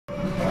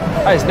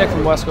Hi, it's Nick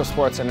from West Coast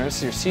Sports Center.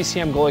 This is your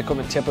CCM goalie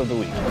equipment tip of the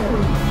week.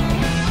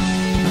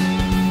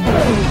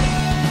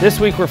 This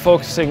week we're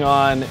focusing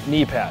on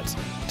knee pads.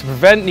 To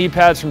prevent knee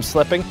pads from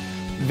slipping,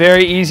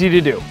 very easy to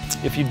do.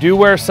 If you do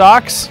wear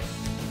socks,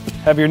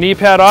 have your knee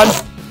pad on,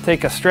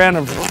 take a strand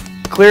of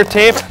clear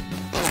tape,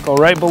 go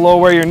right below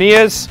where your knee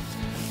is.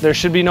 There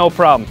should be no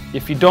problem.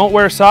 If you don't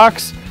wear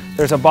socks,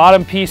 there's a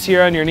bottom piece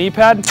here on your knee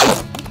pad.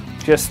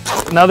 Just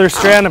another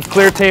strand of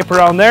clear tape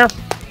around there.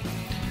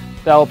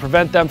 That will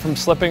prevent them from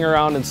slipping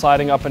around and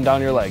sliding up and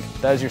down your leg.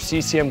 That is your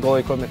CCM goalie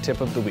equipment tip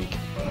of the week.